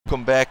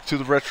Welcome back to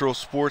the Retro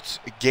Sports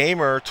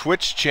Gamer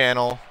Twitch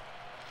channel,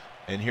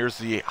 and here's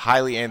the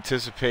highly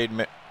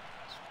anticipated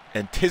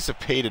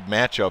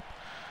matchup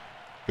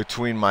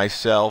between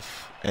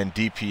myself and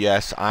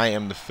DPS. I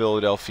am the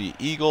Philadelphia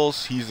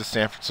Eagles. He's the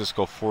San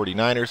Francisco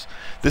 49ers.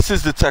 This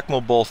is the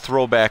Tecmo Bowl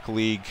Throwback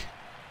League,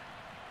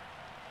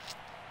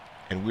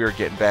 and we are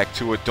getting back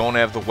to it. Don't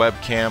have the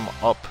webcam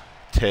up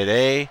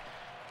today.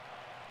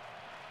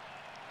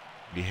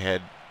 We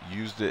had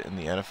used it in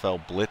the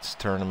NFL Blitz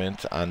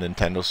tournament on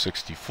Nintendo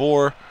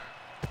 64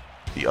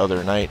 the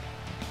other night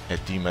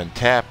at D-Men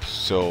Tap,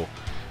 so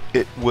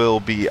it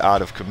will be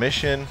out of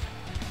commission.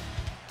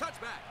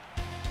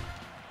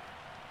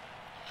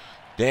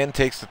 Dan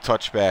takes the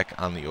touchback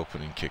on the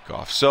opening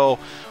kickoff. So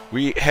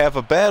we have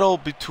a battle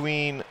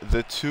between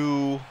the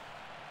two,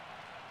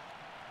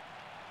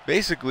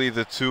 basically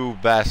the two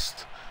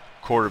best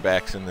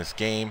quarterbacks in this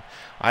game.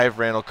 I have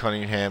Randall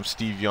Cunningham.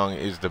 Steve Young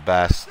is the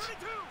best.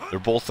 They're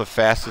both the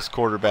fastest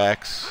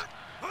quarterbacks,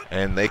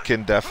 and they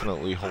can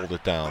definitely hold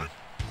it down.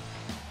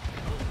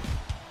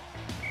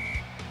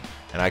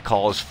 And I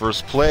call his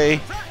first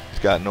play. He's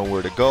got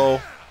nowhere to go.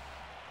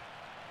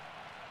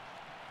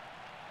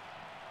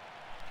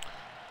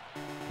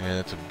 And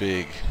it's a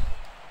big,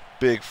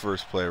 big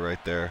first play right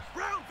there.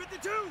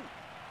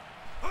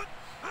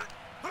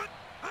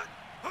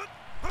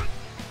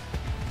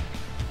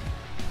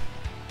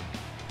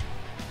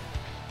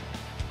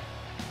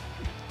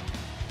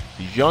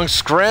 Young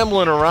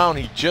scrambling around,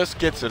 he just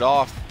gets it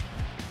off.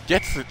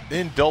 Gets it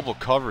in double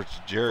coverage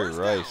to Jerry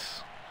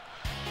Rice.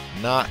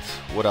 Not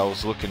what I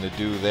was looking to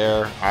do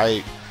there.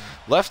 I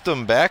left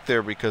him back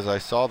there because I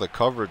saw the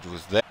coverage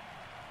was there.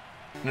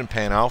 It didn't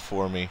pan out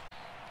for me.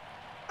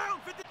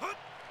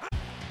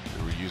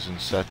 They were using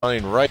set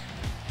running right.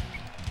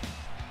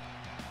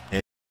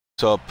 And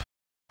it's up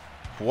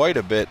quite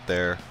a bit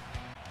there.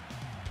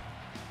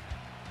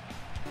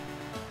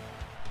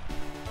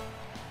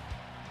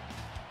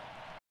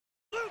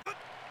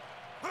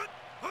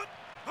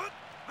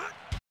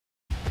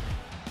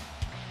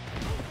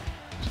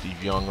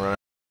 Steve Young running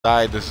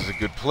inside. This is a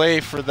good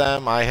play for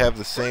them. I have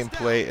the same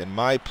play in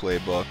my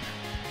playbook.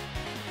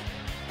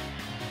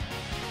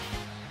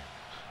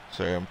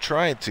 Sorry, I'm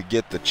trying to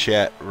get the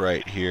chat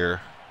right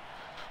here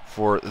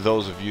for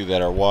those of you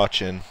that are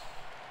watching.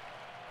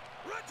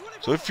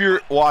 So if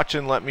you're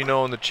watching, let me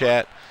know in the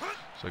chat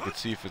so I can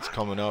see if it's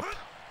coming up.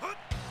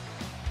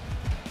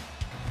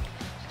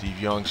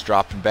 Steve Young's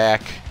dropping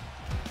back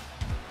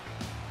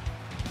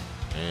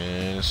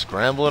and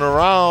scrambling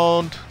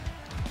around.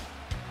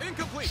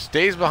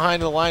 Stays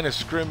behind the line of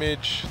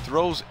scrimmage,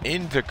 throws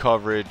into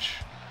coverage.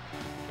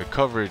 The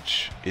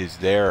coverage is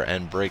there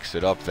and breaks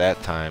it up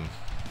that time.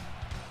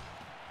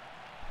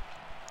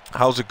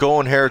 How's it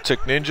going, Heretic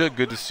Ninja?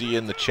 Good to see you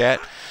in the chat.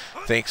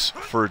 Thanks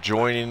for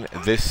joining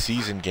this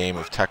season game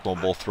of Tecmo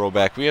Bowl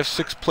Throwback. We have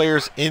 6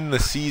 players in the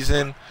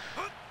season.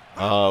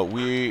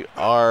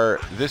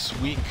 This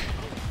week,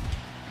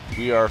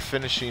 we are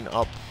finishing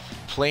up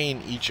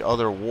playing each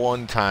other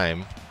one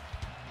time.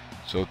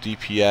 So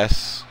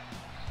DPS,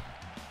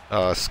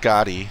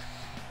 Scotty,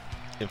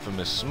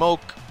 Infamous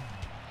Smoke,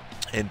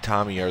 and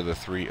Tommy are the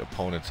 3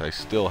 opponents I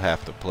still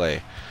have to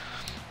play.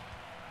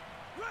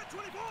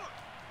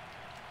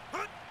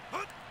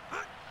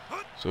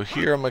 So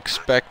here I'm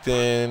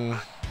expecting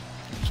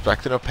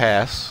a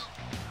pass,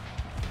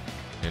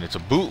 and it's a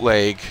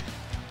bootleg.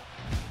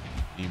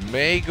 He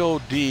may go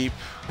deep.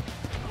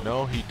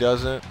 No, he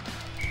doesn't.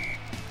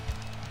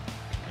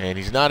 And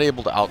he's not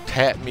able to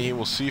out-tap me.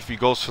 We'll see if he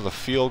goes for the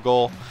field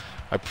goal.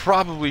 I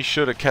probably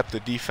should have kept the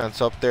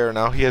defense up there.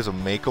 Now he has a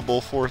makeable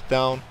 4th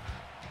down.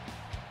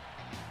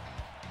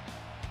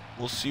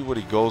 We'll see what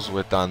he goes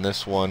with on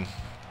this one.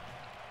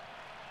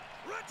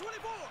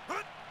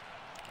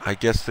 I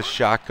guess the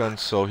shotgun,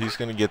 so he's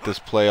going to get this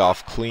play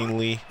off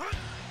cleanly.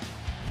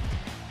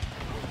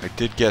 I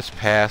did guess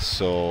pass,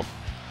 so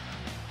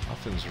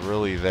nothing's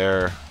really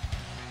there.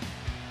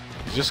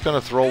 He's just going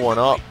to throw one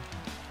up.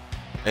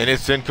 And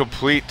it's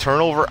incomplete.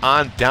 Turnover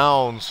on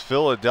downs.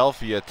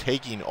 Philadelphia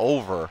taking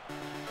over.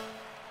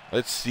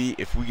 Let's see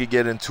if we could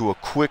get into a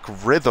quick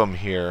rhythm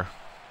here.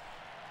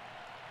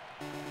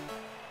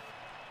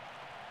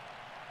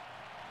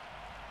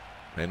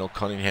 Randall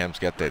Cunningham's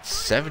got that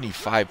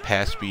 75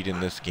 pass speed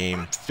in this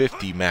game,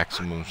 50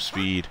 maximum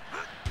speed.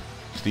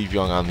 Steve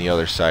Young on the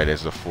other side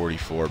has the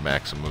 44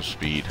 maximum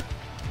speed.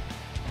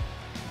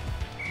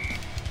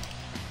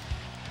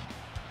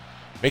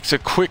 Makes a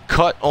quick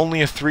cut,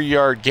 only a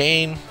 3-yard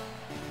gain.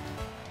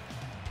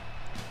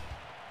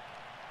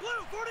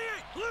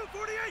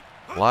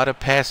 A lot of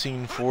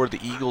passing for the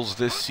Eagles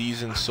this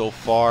season so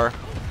far.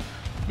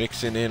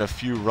 Mixing in a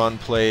few run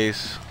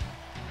plays.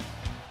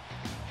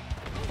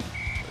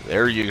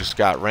 There you just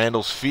got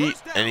Randall's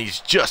feet, and he's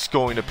just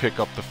going to pick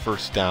up the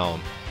 1st down.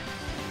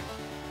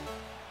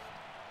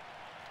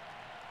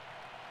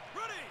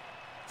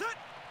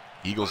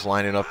 Eagles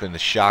lining up in the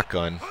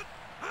shotgun.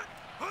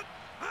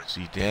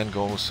 See Dan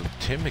going with some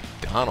Tim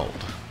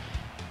McDonald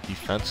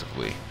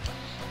defensively.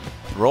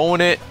 Throwing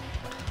it.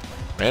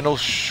 Randall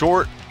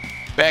short,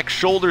 back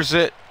shoulders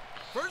it.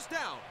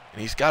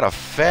 And he's got a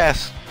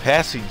fast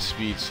passing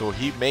speed, so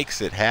he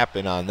makes it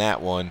happen on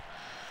that one.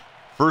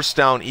 First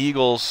down,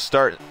 Eagles,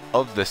 start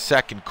of the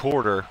second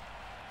quarter.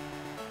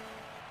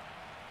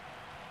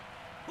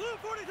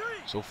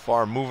 So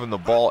far, moving the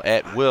ball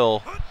at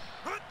will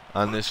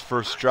on this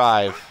first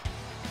drive.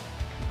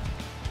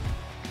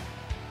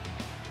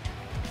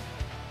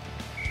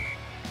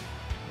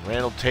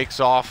 Randall takes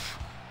off,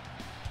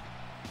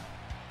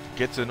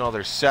 gets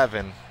another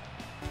 7.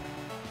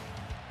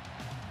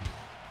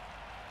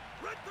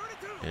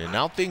 And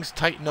now things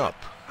tighten up.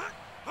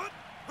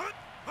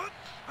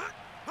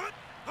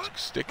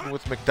 Sticking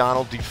with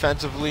McDonald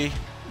defensively.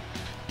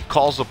 He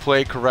calls the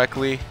play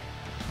correctly.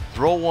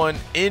 Throw one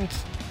in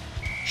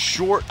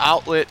short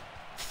outlet.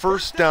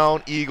 First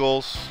down,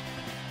 Eagles.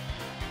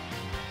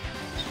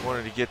 Just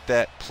wanted to get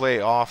that play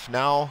off.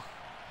 Now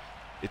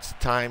it's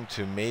time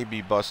to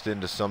maybe bust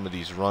into some of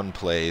these run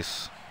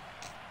plays.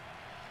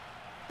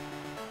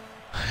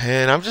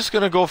 And I'm just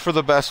going to go for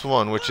the best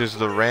one, which is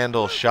the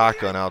Randall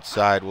shotgun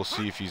outside. We'll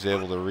see if he's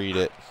able to read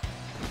it.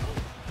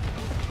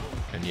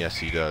 And yes,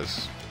 he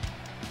does.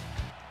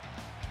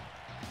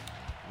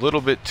 A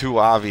little bit too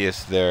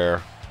obvious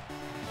there.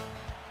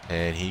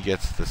 And he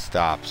gets the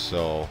stop,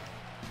 so...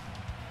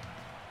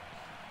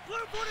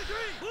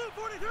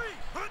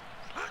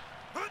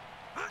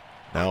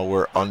 Now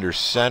we're under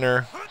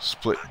center.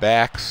 Split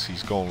backs.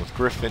 He's going with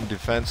Griffin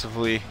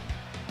defensively.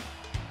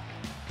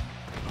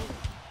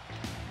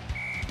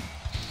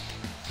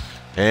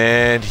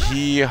 And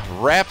he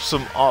wraps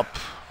him up.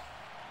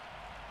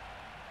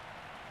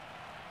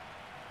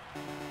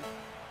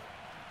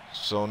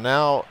 So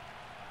now,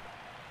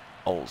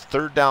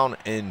 third down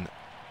and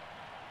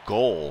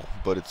goal,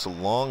 but it's a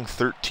long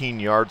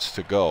 13 yards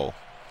to go.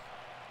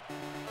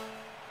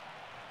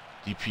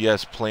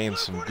 DPS playing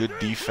some good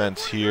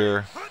defense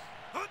here.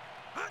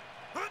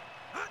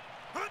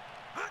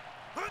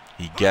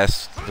 He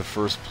guessed the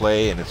first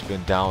play, and it's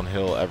been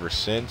downhill ever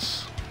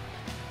since.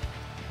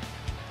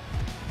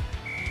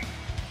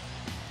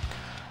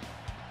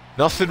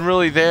 Nothing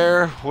really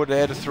there. Would have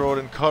had to throw it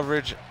in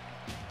coverage.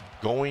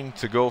 Going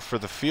to go for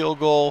the field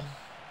goal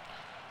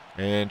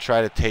and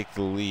try to take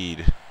the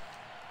lead.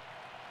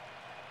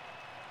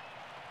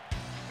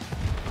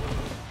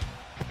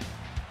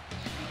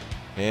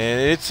 And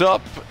it's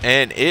up,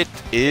 and it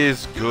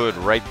is good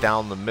right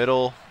down the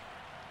middle.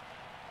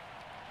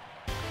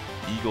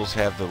 Eagles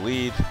have the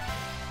lead.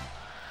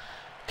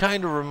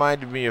 Kind of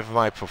reminded me of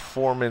my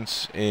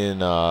performance in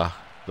the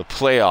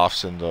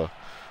playoffs in the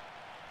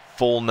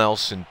Full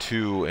Nelson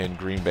 2 in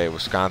Green Bay,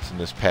 Wisconsin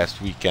this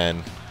past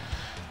weekend.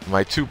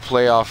 My 2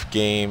 playoff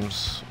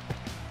games,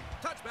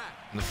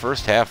 in the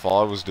first half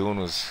all I was doing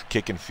was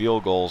kicking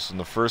field goals. In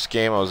the first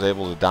game I was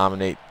able to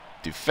dominate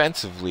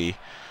defensively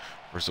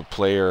versus a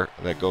player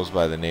that goes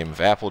by the name of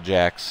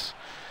Applejacks.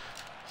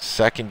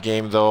 Second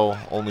game though,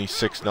 only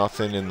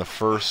 6-0 in the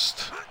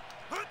first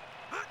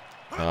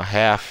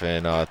half,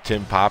 and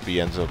Tim Poppy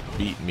ends up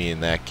beating me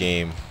in that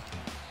game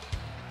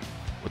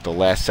with the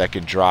last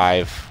second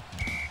drive.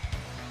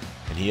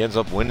 And he ends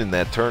up winning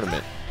that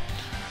tournament.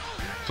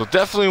 So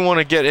definitely want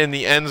to get in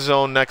the end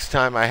zone next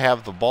time I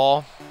have the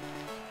ball.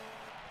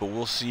 But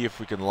we'll see if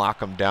we can lock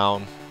them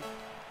down.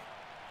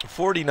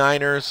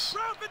 49ers,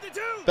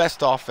 best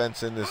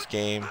offense in this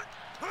game.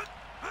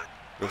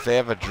 If they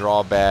have a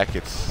drawback,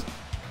 it's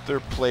their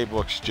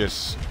playbook's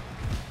just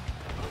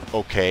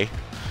okay.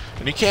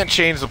 And you can't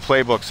change the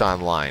playbooks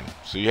online.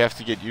 So you have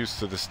to get used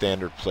to the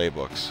standard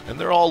playbooks. And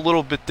they're all a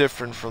little bit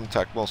different from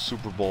Tecmo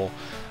Super Bowl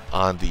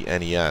on the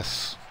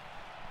NES.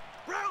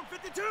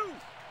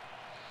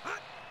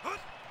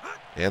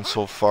 And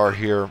so far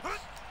here,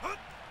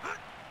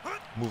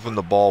 moving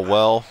the ball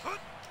well.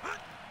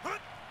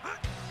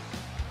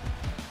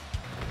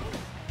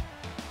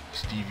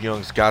 Steve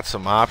Young's got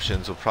some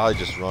options. He'll probably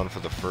just run for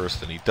the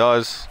first, and he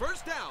does.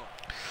 First down.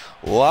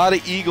 A lot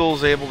of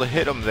Eagles able to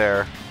hit him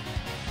there.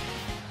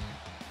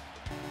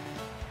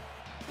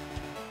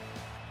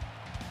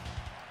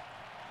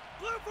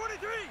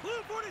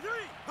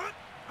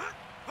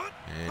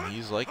 And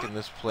he's liking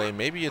this play.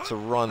 Maybe it's a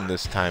run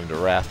this time to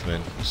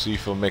Rathman. We'll see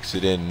if he'll mix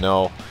it in.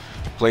 No.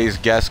 Plays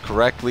guess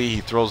correctly.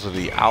 He throws to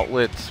the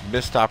outlets.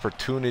 Missed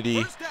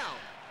opportunity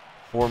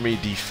for me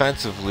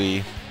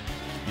defensively.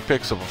 He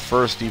picks up a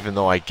first even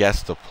though I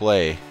guessed the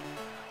play.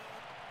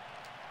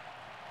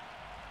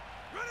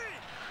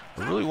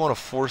 I really want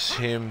to force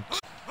him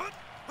to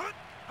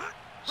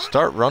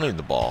start running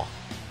the ball.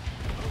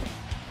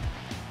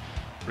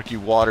 Ricky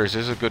Waters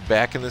is a good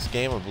back in this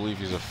game. I believe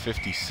he's a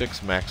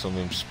 56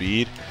 maximum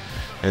speed.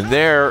 And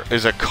there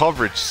is a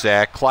coverage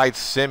sack. Clyde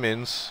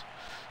Simmons,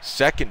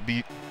 second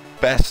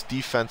best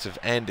defensive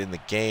end in the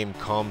game,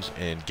 comes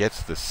and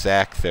gets the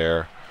sack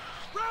there.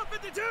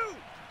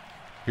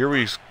 Here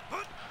he's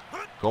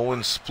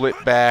going split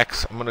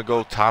backs. I'm going to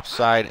go top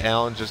side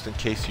Allen just in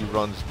case he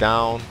runs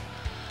down.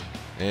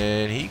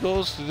 And he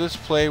goes to this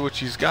play, which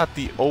he's got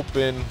the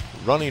open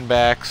running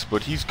backs,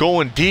 but he's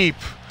going deep.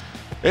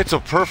 It's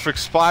a perfect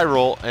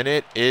spiral, and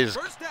it is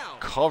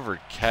covered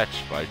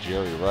catch by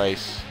Jerry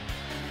Rice.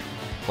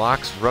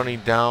 Clock's running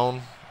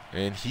down.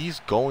 And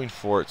he's going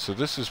for it. So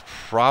this is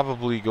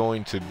probably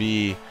going to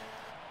be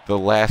the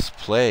last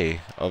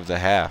play of the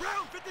half.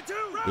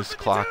 This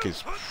clock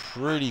is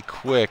pretty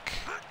quick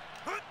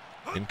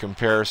in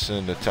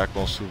comparison to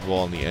Tecmo Super Bowl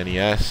on the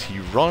NES. He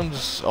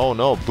runs, oh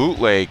no,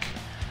 bootleg.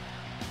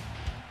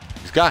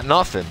 He's got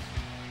nothing.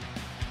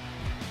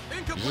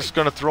 He's just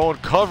going to throw in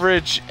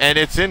coverage, and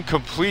it's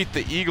incomplete.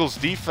 The Eagles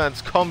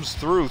defense comes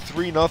through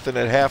 3-0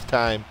 at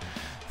halftime.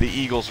 The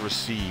Eagles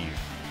receive.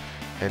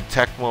 And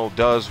Tecmo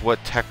does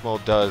what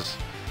Tecmo does.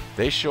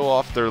 They show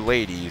off their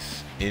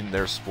ladies in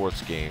their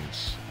sports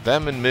games.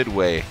 Them and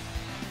Midway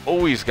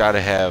always got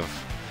to have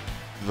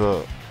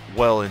the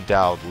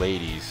well-endowed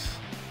ladies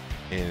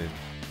in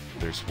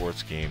their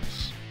sports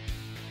games.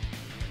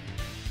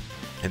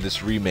 And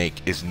this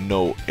remake is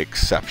no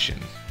exception.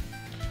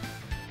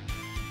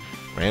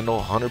 Randall,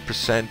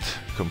 100%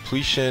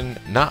 completion.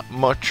 Not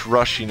much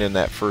rushing in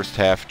that first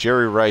half.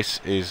 Jerry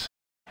Rice is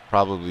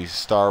probably the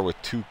star with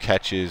 2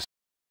 catches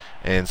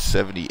and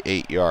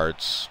 78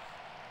 yards.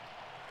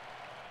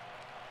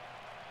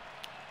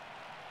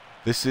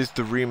 This is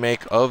the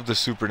remake of the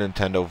Super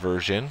Nintendo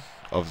version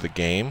of the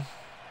game.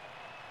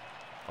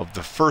 Of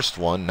the first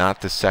one,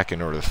 not the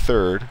second or the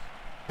third.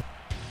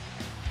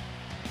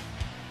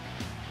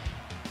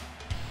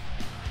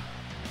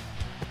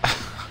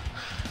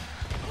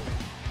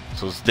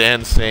 So it's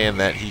Dan saying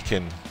that he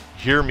can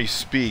hear me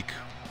speak.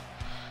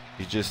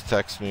 He just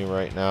texted me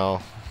right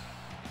now.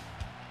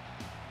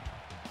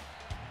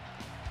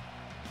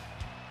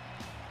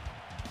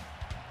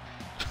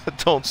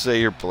 Don't say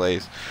your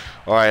plays.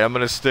 Alright, I'm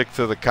going to stick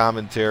to the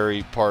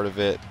commentary part of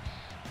it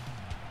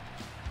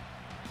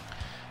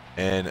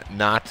and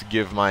not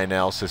give my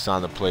analysis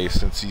on the play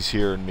since he's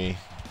hearing me.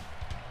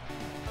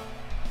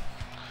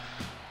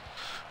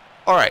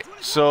 Alright,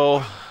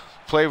 so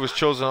play was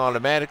chosen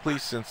automatically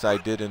since I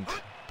didn't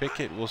pick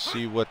it. We'll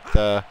see what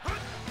the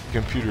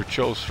computer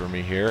chose for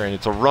me here. And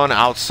it's a run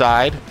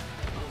outside.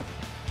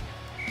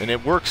 And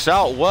it works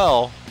out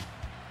well.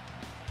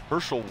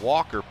 Herschel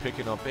Walker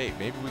picking up 8.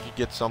 Maybe we could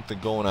get something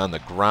going on the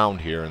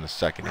ground here in the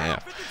second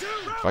half.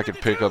 If I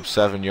could pick up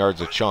 7 yards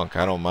a chunk,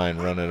 I don't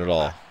mind running at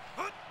all.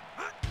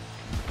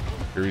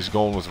 Here he's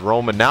going with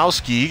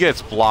Romanowski. He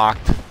gets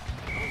blocked.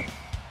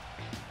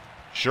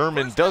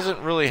 Sherman doesn't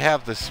really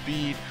have the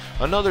speed.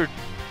 Another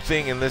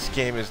thing in this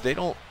game is they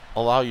don't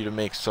allow you to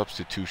make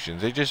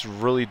substitutions. They just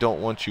really don't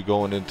want you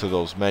going into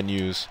those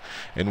menus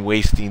and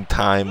wasting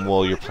time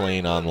while you're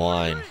playing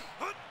online.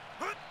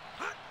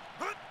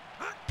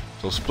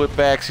 So split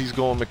backs, he's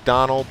going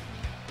McDonald.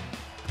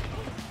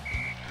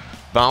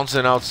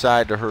 Bouncing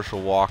outside to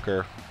Herschel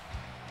Walker.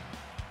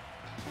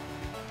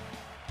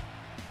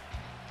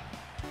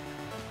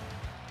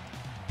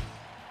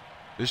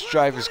 This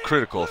drive is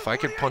critical. If I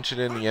could punch it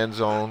in the end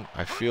zone,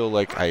 I feel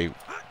like I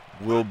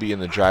will be in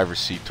the driver's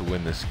seat to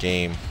win this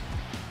game.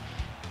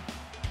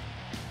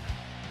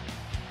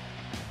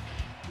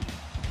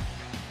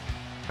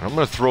 And I'm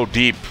going to throw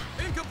deep.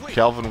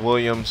 Calvin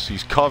Williams,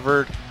 he's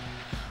covered.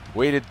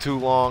 Waited too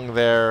long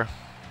there.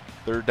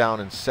 3rd down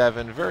and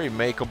 7. Very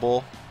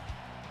makeable.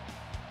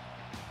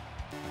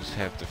 Just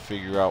have to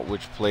figure out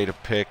which play to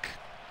pick.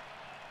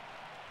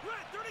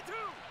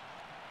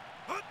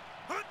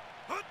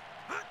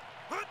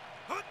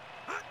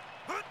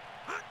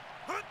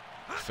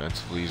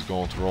 Defensively, he's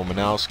going to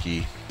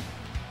Romanowski.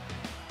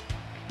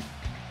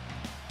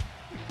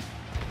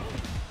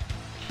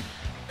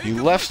 He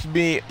left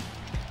me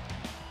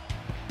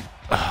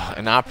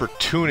an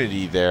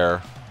opportunity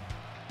there.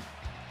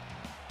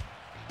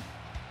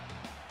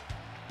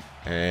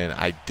 And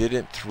I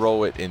didn't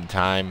throw it in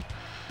time.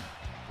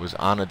 Was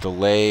on a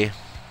delay.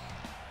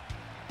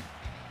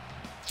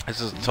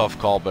 This is a tough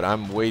call, but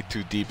I'm way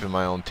too deep in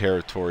my own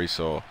territory,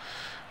 so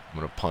I'm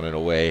going to punt it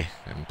away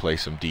and play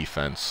some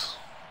defense.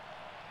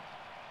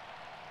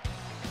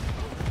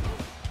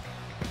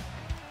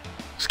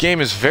 This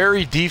game is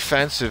very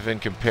defensive in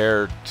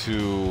compared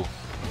to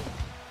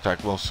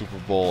Tecmo Super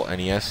Bowl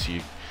NES.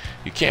 You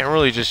can't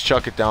really just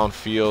chuck it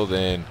downfield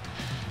and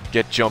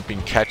get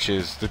jumping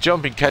catches. The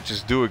jumping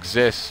catches do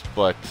exist,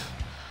 but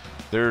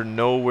they're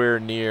nowhere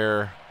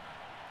near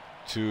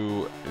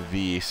to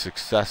the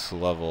success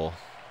level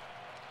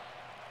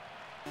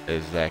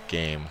as that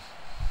game.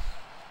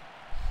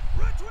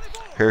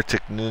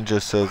 Heretic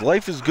Ninja says,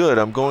 life is good.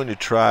 I'm going to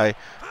try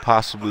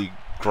possibly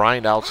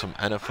grind out some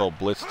NFL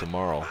Blitz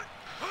tomorrow.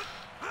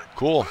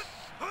 Cool.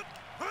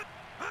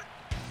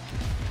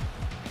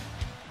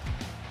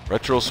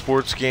 Retro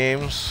sports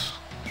games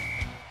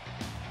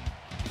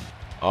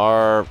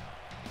are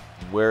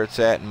where it's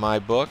at in my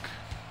book.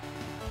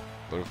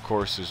 But of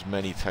course, there's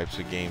many types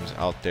of games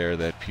out there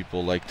that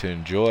people like to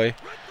enjoy.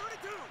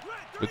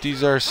 But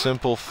these are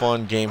simple,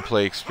 fun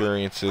gameplay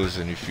experiences,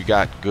 and if you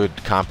got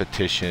good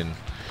competition,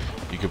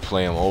 you can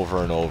play them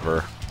over and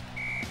over.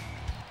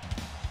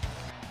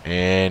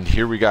 And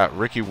here we got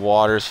Ricky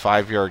Waters,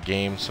 5-yard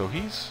game. So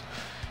he's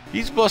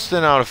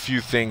busting out a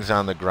few things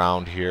on the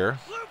ground here.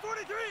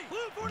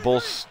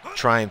 Both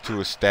trying to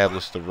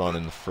establish the run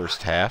in the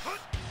first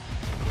half.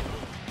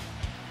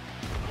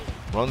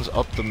 runs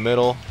up the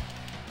middle,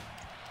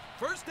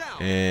 First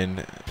down.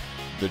 and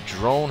the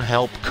drone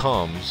help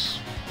comes,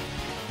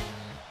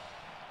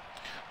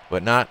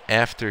 but not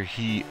after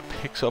he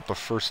picks up a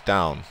first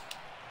down.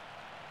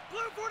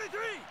 Blue 43.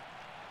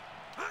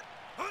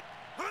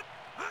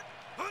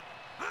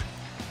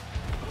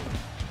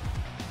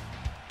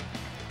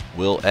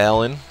 Will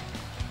Allen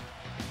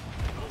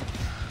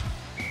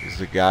is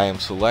the guy I'm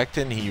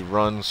selecting. He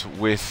runs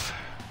with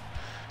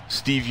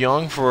Steve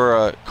Young for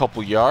a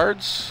couple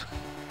yards.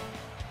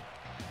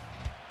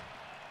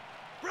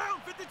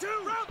 Round 52.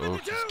 Round So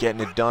 52. he's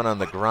getting it done on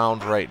the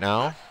ground right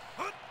now.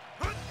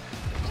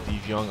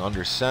 Steve Young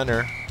under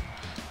center.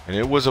 And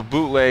it was a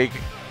bootleg.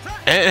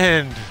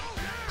 And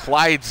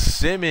Clyde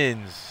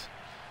Simmons.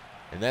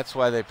 And that's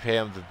why they pay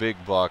him the big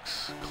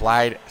bucks.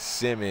 Clyde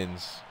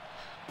Simmons.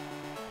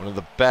 One of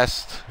the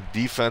best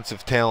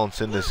defensive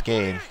talents in this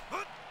game.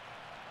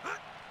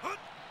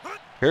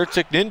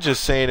 Heretic Ninja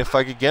saying if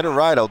I could get a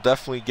ride, I'll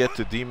definitely get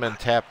to D-Men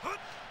Tap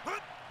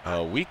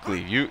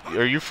weekly.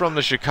 Are you from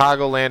the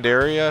Chicagoland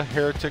area,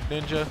 Heretic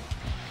Ninja?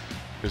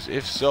 Because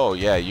if so,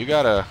 yeah, you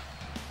gotta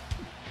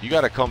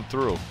come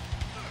through.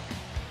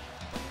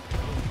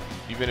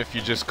 Even if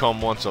you just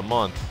come once a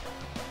month.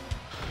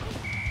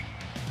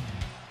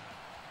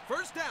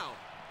 First down.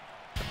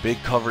 A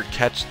big covered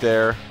catch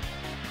there.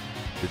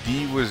 The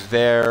D was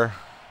there,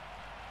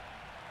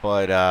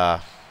 but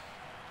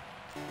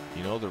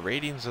you know, the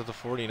ratings of the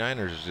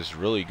 49ers is just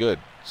really good.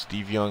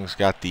 Steve Young's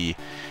got the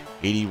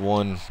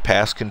 81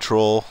 pass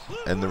control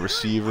and the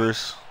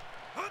receivers.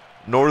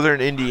 Northern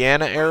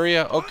Indiana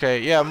area? Okay,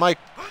 yeah, my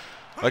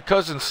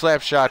cousin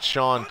Slapshot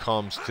Sean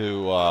comes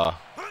to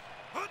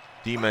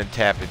D-Men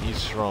Tap, and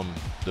he's from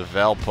the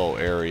Valpo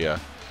area.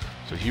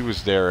 So he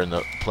was there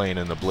playing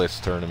in the Blitz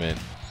tournament.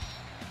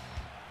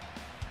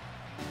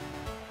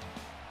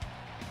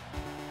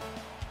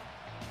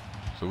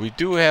 So we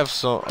do have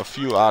a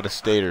few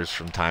out-of-staters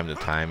from time to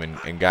time,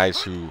 and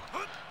guys who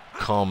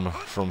come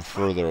from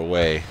further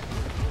away.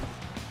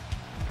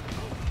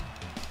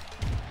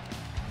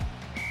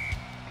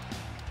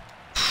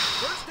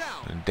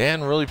 And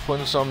Dan really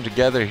putting something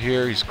together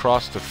here. He's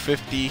crossed the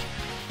 50.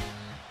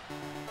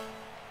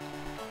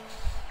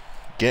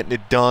 Getting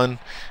it done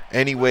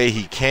any way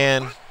he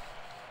can.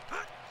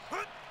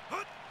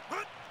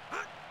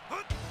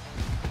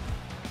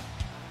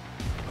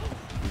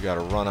 We got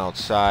to run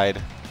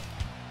outside.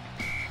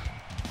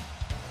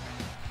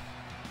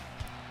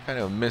 Kind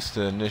of missed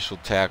the initial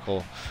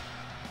tackle,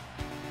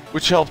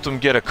 which helped him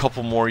get a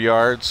couple more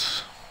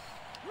yards.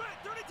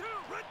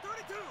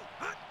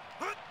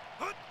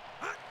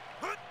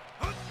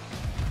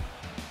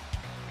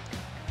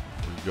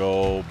 We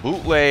go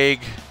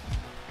bootleg.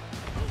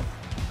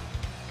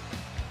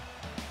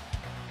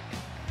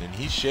 And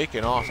he's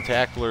shaking off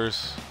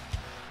tacklers.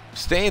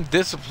 Staying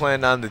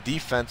disciplined on the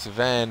defensive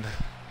end,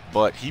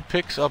 but he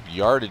picks up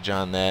yardage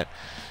on that.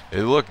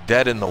 It looked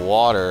dead in the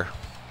water.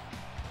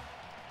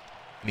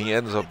 And he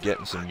ends up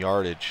getting some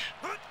yardage.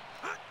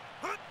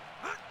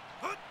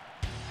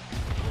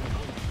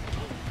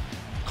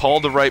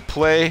 Called the right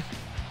play.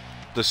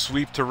 The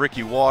sweep to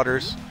Ricky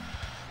Waters.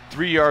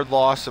 3-yard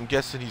loss. I'm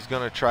guessing he's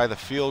going to try the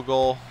field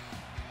goal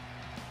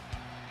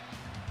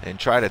and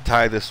try to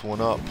tie this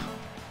one up.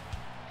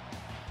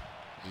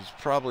 He's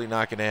probably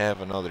not going to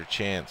have another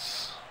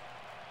chance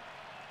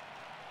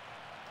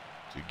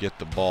to get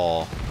the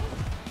ball.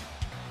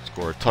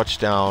 Score a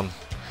touchdown.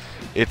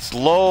 It's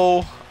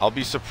low. I'll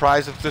be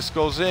surprised if this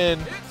goes in.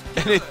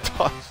 And it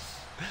does.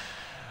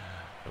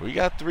 We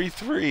got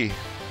 3-3.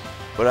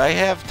 But I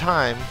have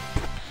time.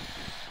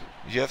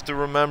 You have to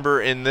remember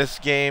in this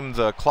game,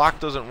 the clock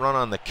doesn't run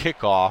on the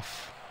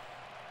kickoff.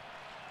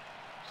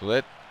 So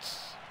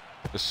that's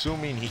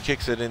assuming he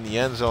kicks it in the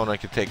end zone, I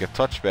could take a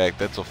touchback.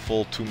 That's a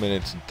full 2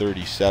 minutes and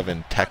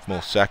 37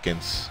 Tecmo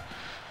seconds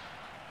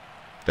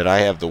that I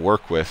have to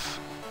work with.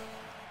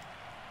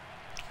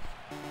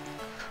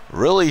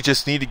 Really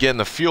just need to get in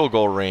the field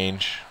goal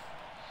range.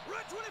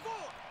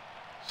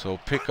 So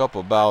pick up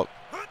about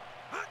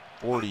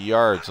 40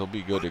 yards. He'll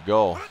be good to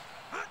go.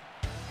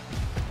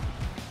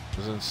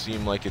 Doesn't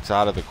seem like it's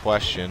out of the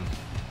question.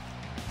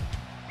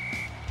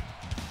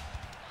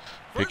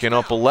 Picking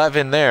up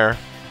 11 there.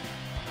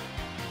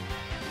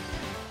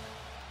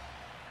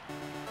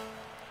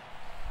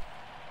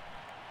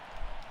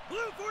 Blue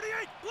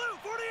 48, blue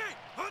 48.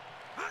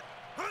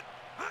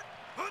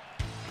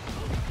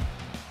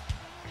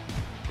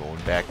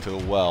 Going back to the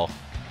well.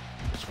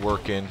 It's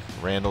working.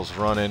 Randall's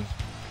running.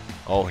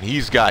 Oh, and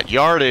he's got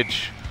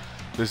yardage.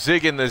 The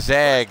zig and the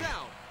zag.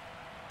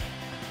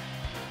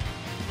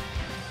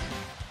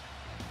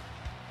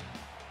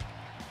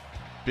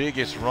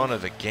 Biggest run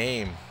of the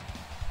game.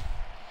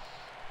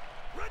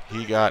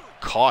 He got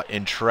caught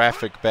in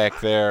traffic back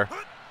there,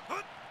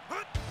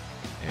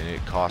 and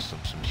it cost him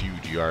some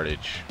huge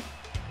yardage.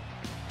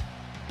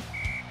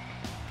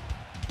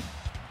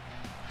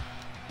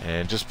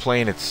 And just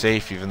playing it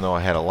safe, even though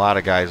I had a lot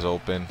of guys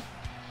open.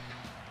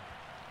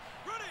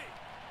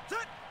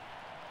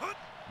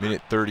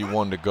 Minute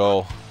 31 to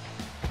go.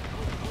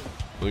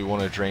 Really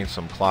want to drain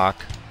some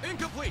clock.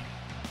 Incomplete.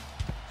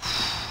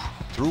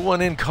 Threw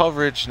one in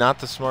coverage, not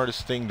the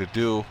smartest thing to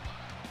do.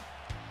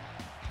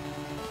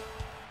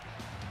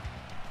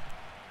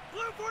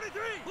 Blue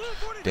 43. Blue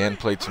 43. Dan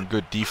played some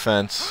good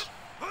defense.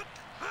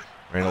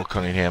 Randall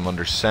Cunningham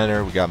under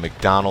center. We got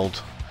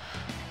McDonald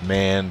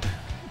manned.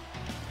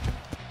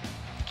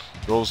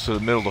 Throws to the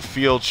middle of the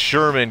field.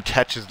 Sherman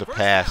catches the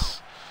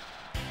pass.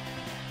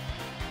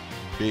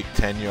 Big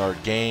 10-yard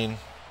gain.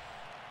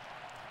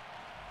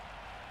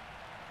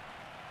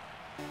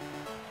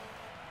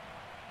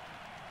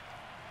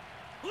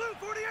 Blue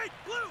 48.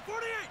 Blue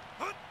 48.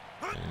 Hunt,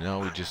 hunt, And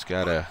now we just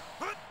gotta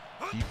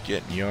keep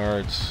getting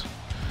yards.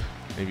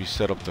 Maybe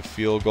set up the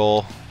field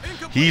goal.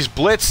 He's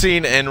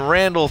blitzing and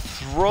Randall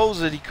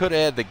throws it. He could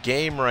have had the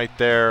game right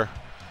there.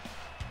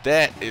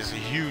 That is a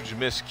huge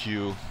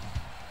miscue.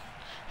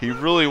 He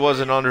really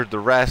wasn't under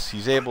duress.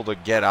 He's able to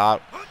get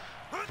out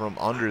from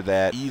under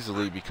that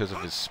easily because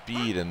of his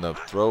speed, and the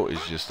throw is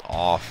just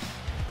off.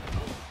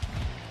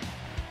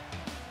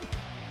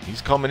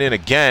 He's coming in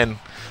again.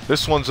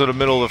 This one's in the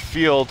middle of the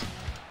field.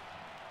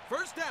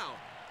 First down.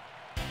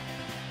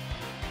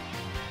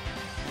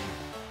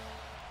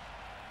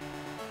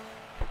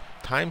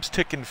 Time's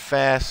ticking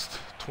fast.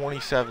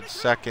 27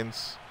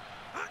 seconds.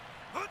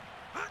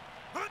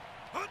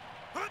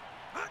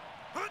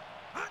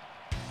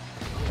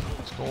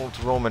 It's going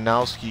to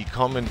Romanowski,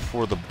 coming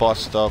for the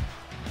bust up.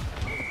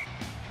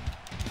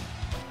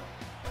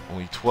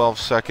 Only 12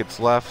 seconds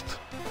left.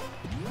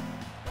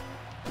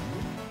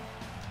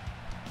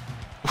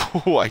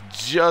 Oh, I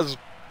just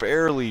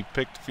barely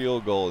picked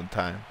field goal in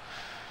time.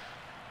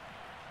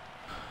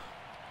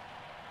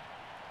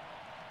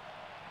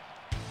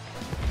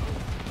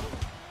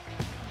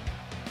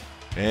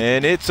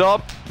 And it's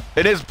up.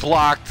 It is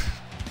blocked.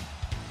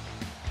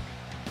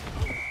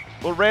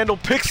 But Randall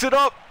picks it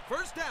up.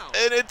 First down.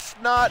 And it's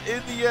not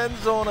in the end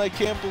zone. I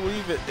can't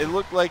believe it. It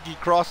looked like he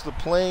crossed the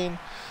plane.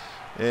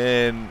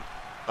 And,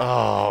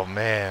 oh,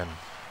 man.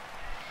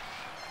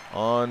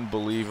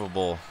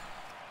 Unbelievable.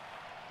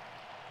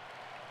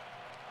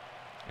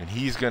 And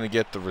he's going to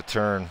get the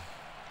return.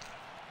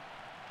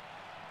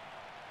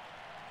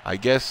 I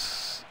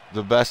guess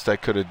the best I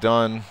could have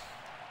done.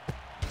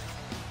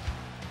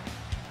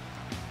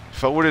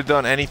 If I would have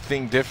done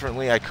anything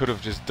differently, I could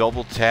have just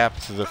double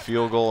tapped to the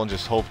field goal and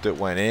just hoped it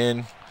went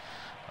in.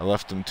 I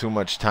left him too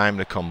much time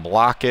to come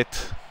block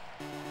it.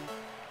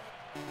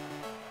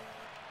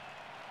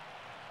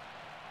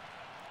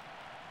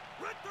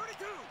 Red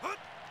 32. Hunt,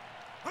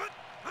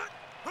 hunt,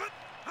 hunt, hunt,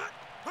 hunt,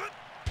 hunt.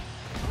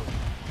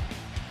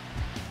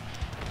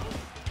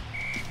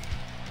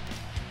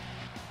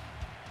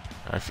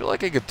 I feel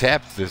like I could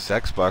tap this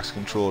Xbox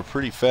controller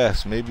pretty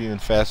fast, maybe even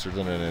faster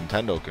than a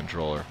Nintendo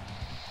controller.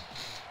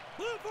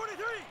 Blue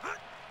 43. Hunt,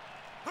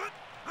 hunt,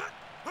 hunt,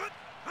 hunt,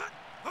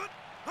 hunt,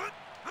 hunt, hunt,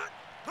 hunt,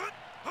 hunt,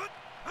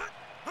 hunt, hunt,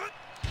 hunt.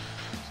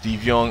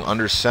 Steve Young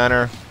under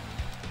center.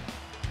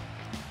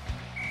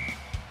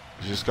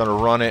 He's just going to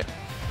run it.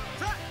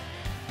 Set.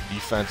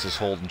 Defense is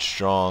holding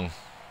strong.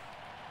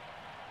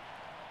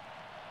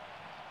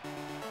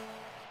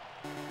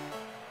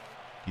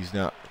 He's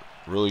not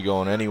really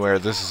going anywhere.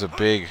 This is a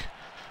big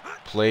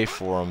play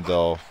for him,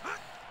 though.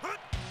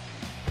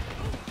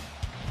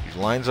 He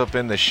lines up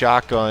in the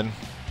shotgun.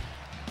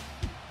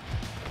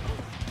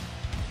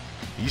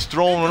 He's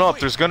throwing it up.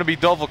 There's going to be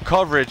double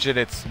coverage, and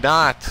it's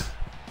not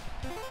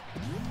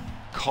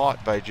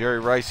caught by Jerry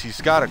Rice.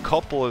 He's got a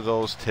couple of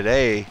those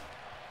today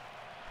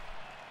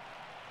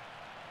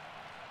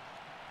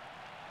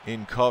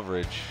in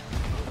coverage.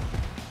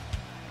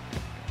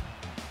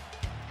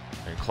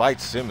 And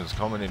Clyde Simmons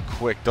coming in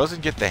quick.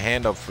 Doesn't get the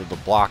hand up for the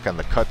block on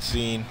the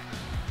cutscene.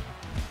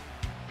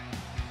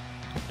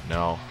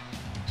 Now,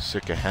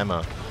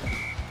 Sikahema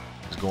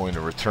is going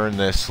to return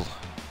this.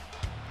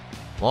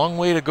 Long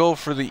way to go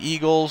for the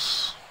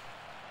Eagles.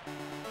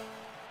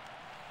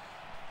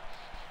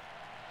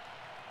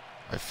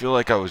 I feel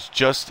like I was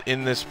just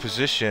in this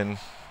position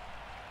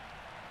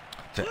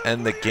to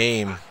end the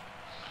game,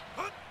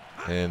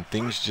 and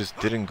things just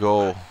didn't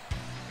go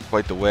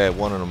quite the way I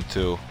wanted them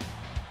to.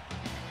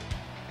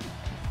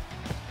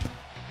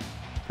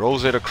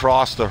 Throws it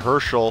across to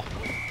Herschel.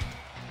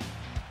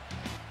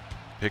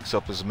 Picks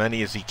up as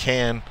many as he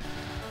can.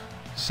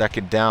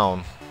 Second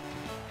down.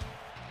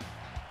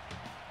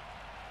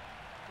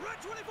 Red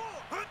 24.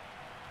 Hunt,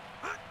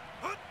 hunt,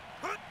 hunt,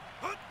 hunt, hunt,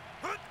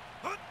 hunt,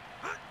 hunt,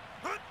 hunt,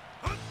 hunt,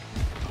 hunt.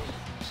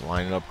 He's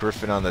lining up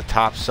Griffin on the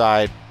top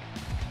side.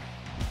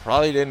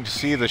 Probably didn't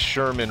see the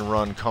Sherman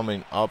run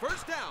coming up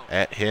First down.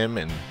 at him,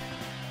 and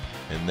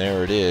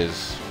there it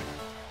is.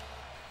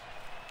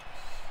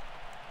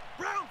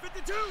 Brown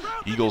 52.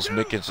 Brown Eagles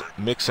 52.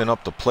 mixing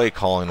up the play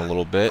calling a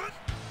little bit.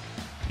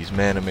 He's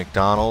manning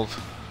McDonald.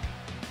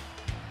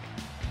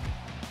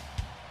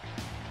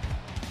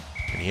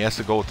 And he has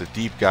to go with the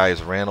deep guy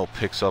as Randall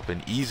picks up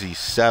an easy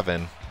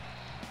 7. Red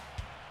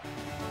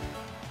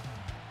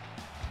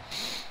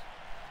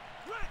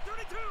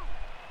 32.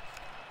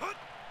 Hunt,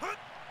 hunt,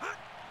 hunt,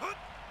 hunt,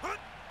 hunt,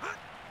 hunt,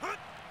 hunt,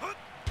 hunt.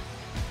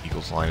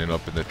 Eagles lining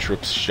up in the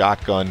trips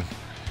shotgun.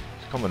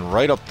 He's coming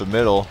right up the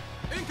middle.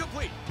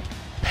 Incomplete.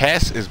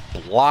 pass is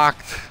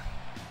blocked.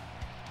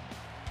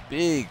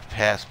 Big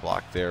pass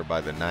block there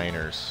by the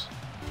Niners.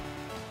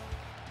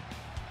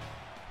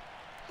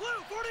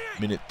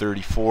 Minute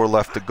 34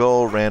 left to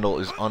go. Randall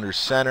is under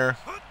center.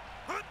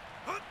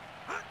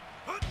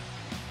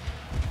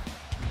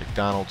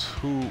 McDonald's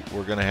who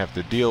we're going to have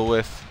to deal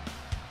with.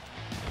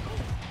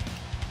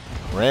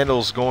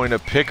 Randall's going to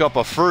pick up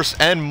a first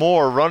and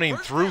more, running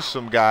through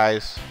some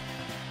guys.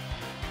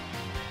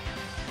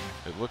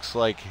 It looks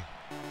like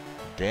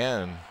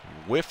Dan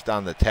whiffed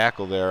on the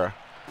tackle there.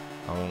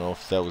 I don't know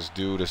if that was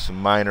due to some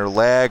minor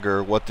lag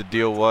or what the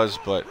deal was,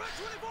 but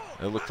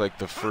it looked like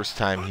the first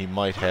time he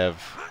might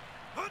have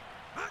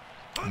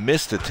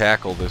missed a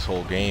tackle this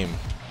whole game.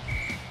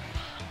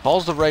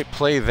 Calls the right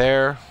play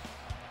there.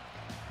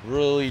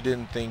 Really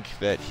didn't think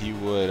that he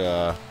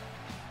would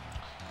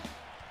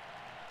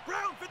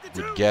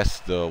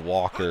guess the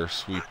Walker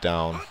sweep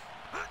down,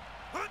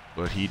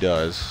 but he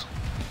does.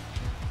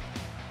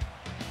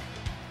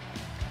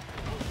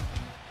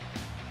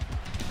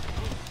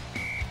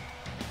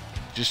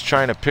 Just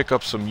trying to pick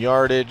up some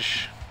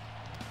yardage.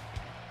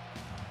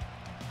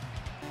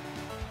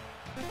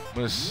 I'm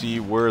going to see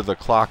where the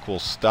clock will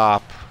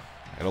stop.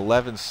 At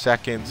 11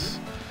 seconds,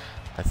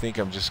 I think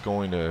I'm just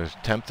going to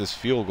attempt this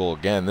field goal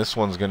again. This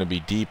one's going to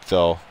be deep,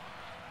 though.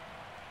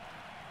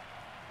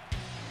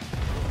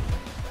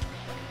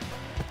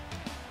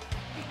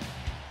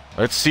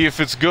 Let's see if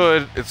it's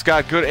good. It's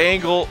got good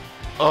angle.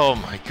 Oh,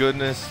 my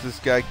goodness. This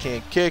guy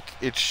can't kick.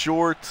 It's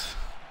short.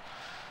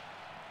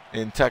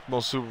 In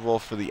Tecmo Super Bowl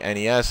for the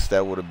NES,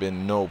 that would have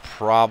been no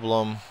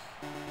problem.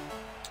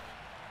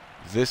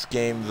 This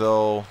game,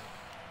 though,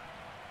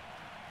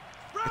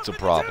 it's a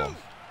problem.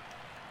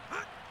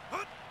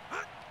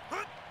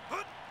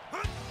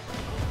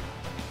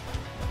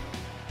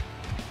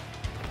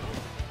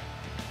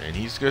 And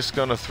he's just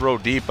going to throw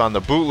deep on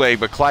the bootleg,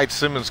 but Clyde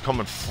Simmons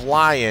coming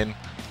flying.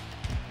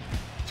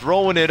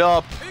 Throwing it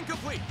up.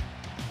 Incomplete.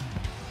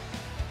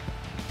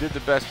 Did the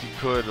best he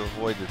could to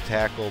avoid the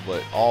tackle,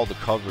 but all the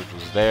coverage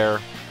was there.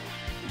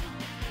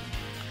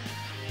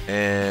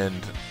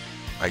 And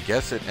I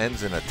guess it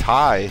ends in a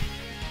tie.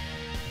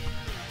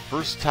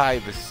 First tie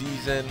of the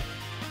season.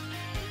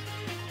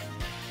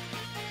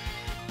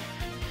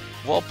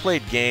 Well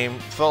played game.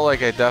 Felt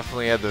like I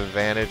definitely had the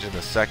advantage in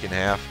the second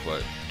half,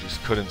 but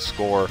just couldn't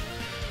score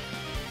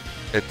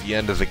at the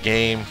end of the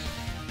game.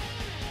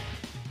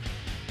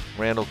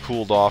 Randall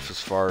cooled off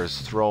as far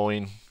as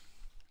throwing.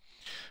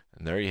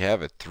 And there you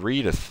have it,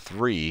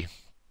 3-3.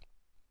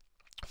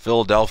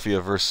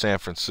 Philadelphia versus San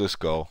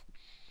Francisco.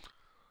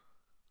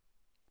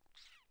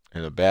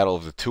 In a battle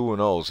of the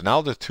 2-0s.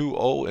 Now the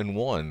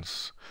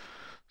 2-0-1s.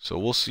 So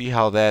we'll see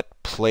how that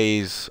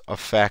plays a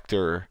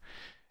factor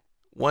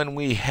when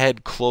we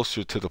head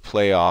closer to the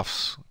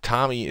playoffs.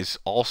 Tommy is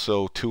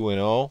also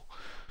 2-0.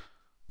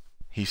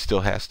 He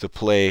still has to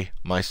play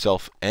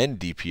myself and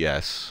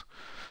DPS.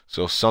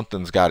 So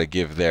something's got to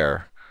give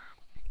there.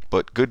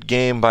 But good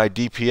game by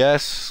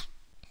DPS.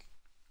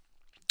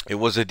 It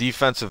was a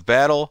defensive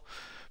battle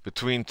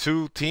between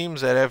two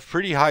teams that have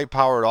pretty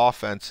high-powered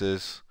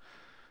offenses,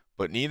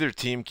 but neither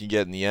team can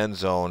get in the end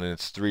zone, and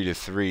it's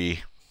 3-3,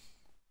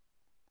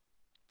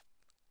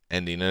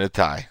 ending in a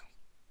tie.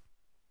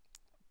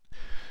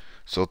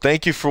 So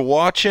thank you for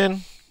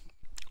watching.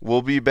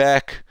 We'll be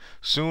back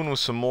soon with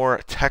some more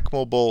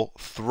Tecmo Bowl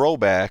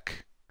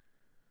Throwback.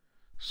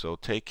 So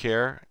take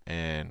care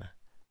and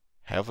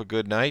have a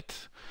good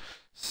night.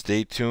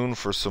 Stay tuned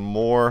for some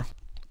more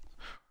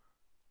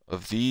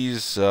of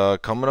these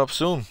coming up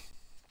soon.